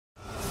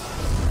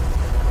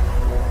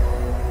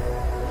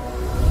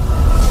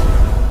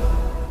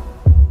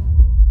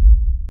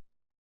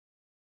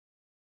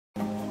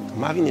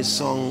having a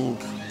song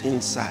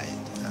inside.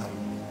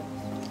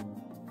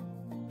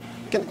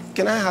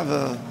 Can I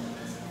have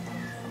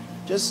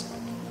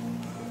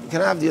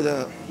can I have the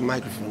other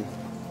microphone?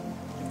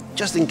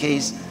 Just in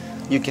case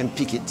you can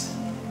pick it.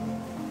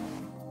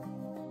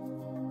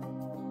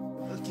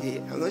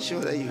 Okay, I'm not sure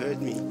that you heard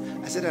me.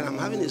 I said that I'm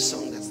having a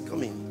song that's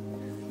coming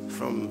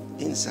from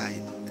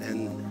inside,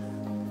 and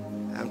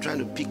I'm trying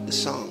to pick the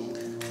song.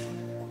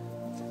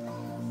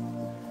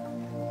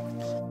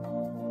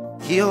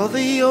 You're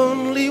the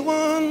only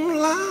one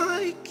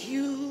like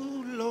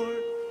you,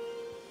 Lord.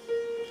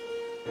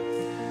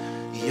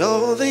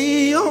 You're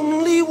the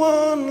only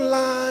one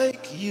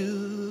like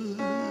you.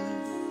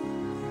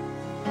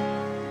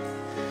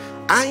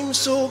 I'm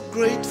so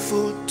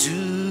grateful to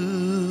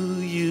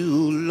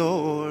you,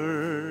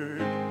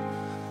 Lord.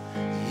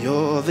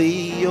 You're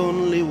the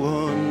only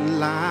one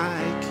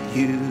like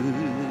you.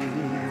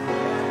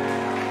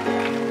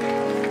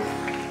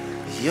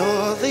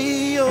 You're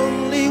the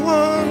only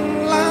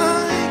one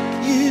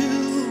like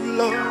you,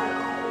 Lord.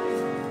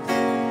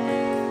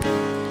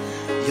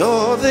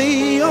 You're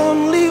the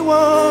only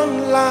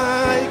one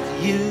like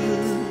you.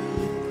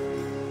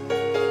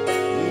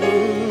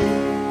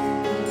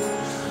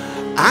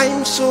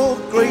 I'm so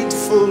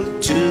grateful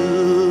to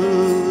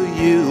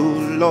you,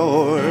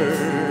 Lord.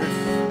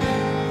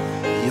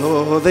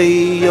 You're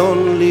the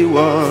only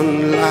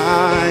one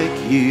like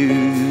you.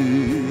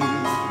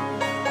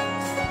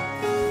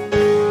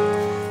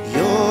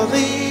 You're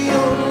the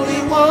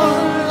only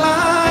one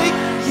like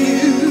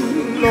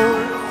you,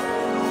 Lord.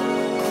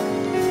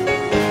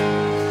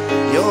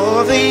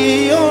 You're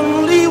the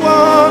only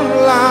one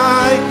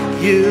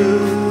like you.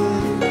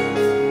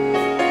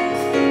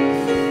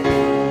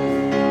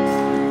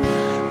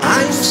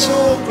 I'm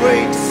so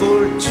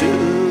grateful to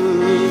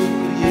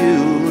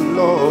you,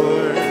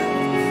 Lord.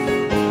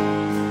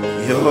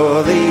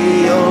 You're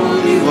the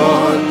only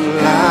one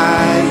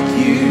like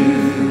you.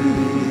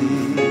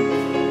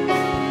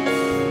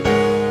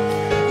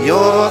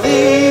 You're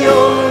the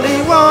only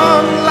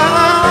one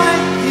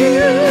like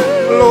you,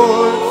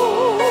 Lord.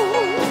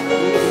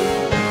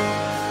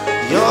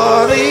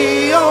 You're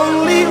the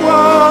only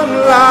one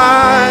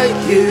like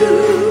you.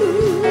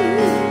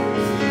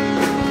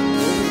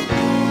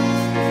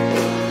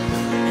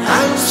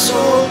 I'm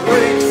so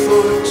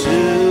grateful to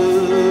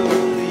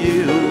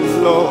you,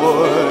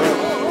 Lord.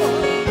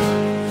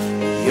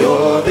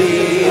 You're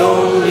the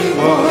only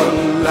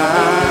one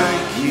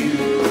like you.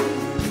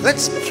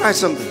 Let's try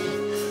something.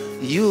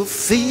 You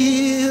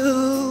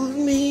fill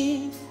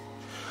me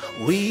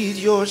with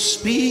your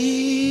spirit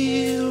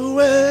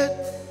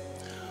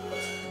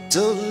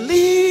to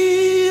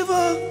live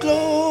a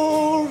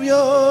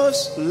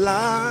glorious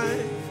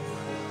life.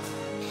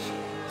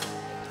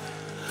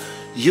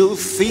 You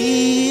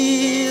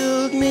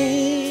filled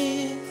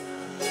me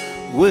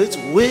with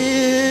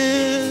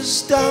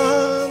wisdom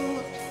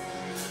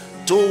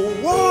to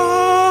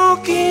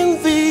walk in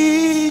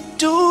victory.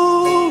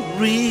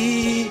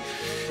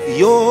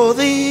 You're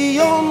the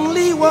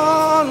only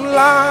one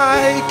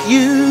like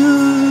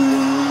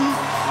you.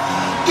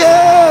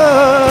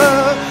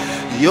 Yeah,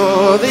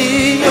 you're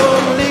the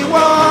only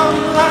one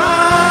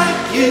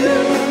like you,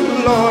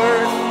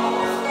 Lord.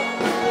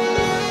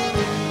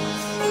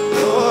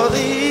 You're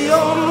the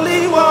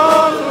only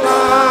one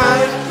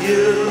like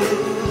you.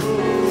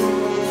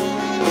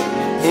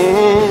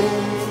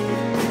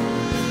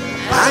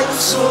 I'm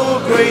so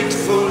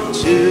grateful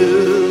to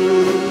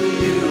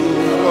you,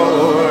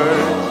 Lord.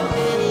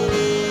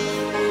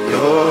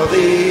 You're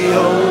the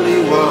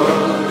only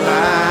one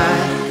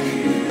like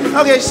you.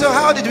 Okay, so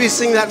how did we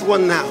sing that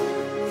one now?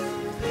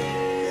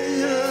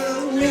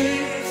 Fill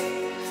me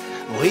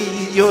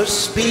with your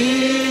spirit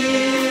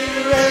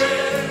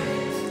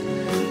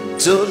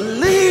to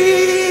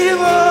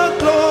live a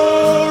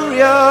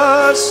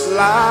glorious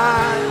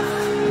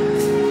life.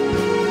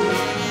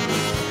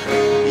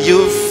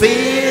 You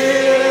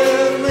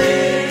fill me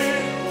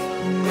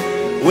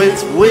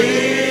with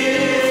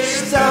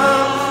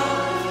wisdom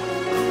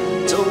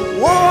to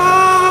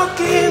walk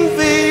in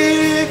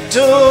victory.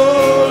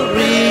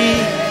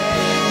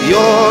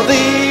 You're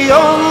the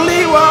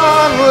only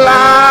one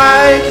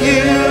like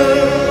you.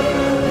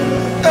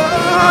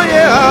 Oh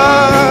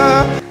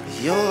yeah.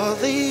 You're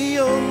the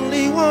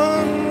only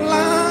one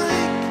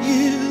like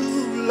you,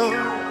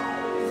 Lord.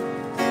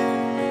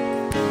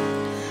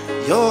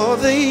 You're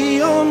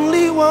the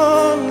only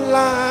one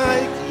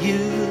like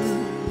you.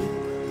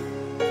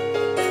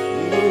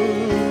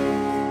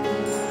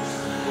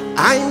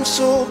 I'm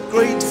so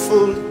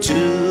grateful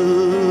to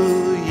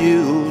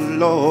you,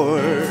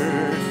 Lord.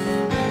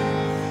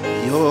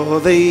 You're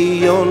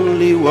the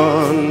only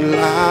one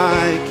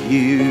like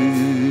you.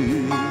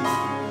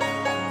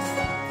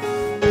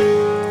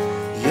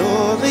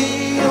 You're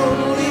the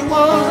only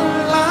one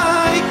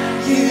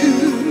like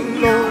you,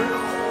 Lord.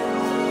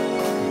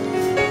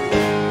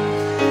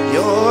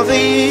 You're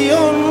the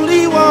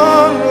only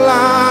one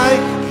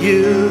like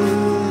you.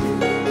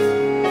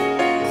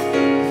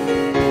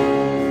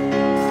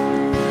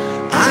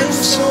 I'm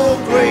so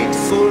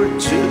grateful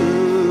to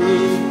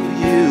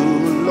you,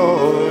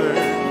 Lord.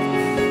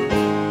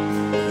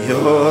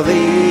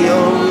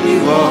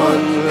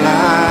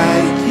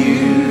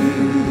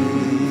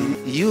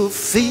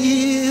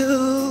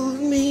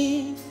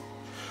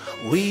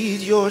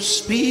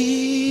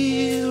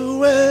 spirit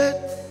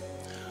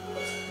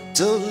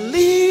to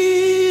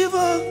live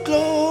a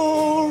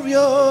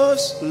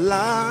glorious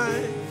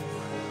life.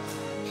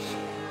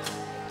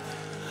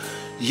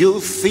 You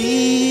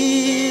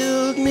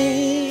filled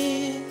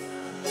me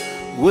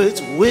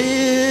with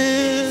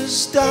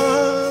wisdom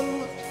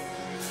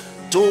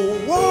to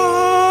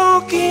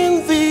walk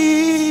in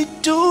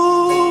victory.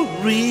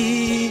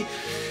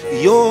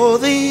 You're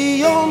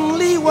the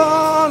only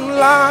one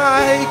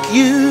like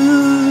you.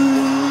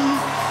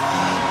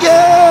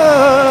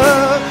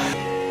 Yeah,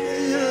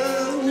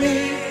 fill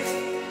me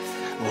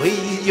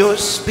with your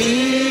spirit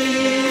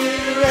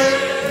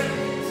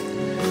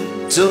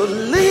to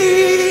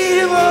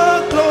live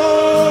a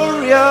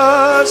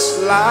glorious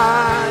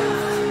life.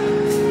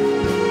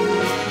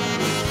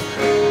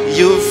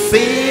 You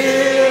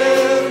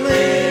fill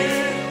me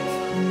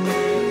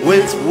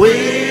with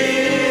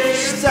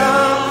wisdom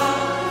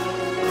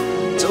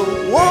to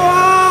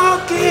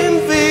walk in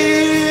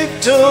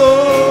victory.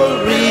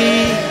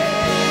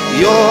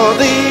 You're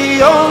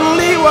the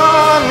only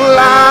one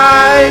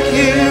like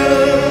you.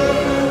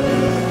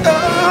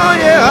 Oh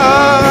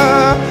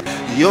yeah,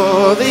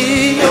 you're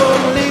the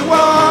only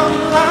one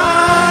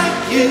like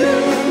you,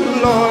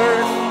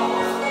 Lord.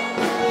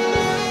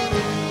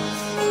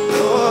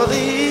 You're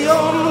the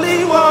only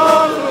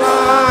one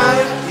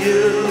like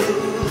you.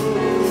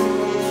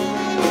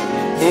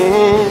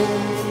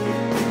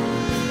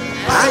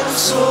 I'm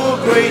so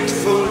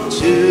grateful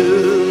to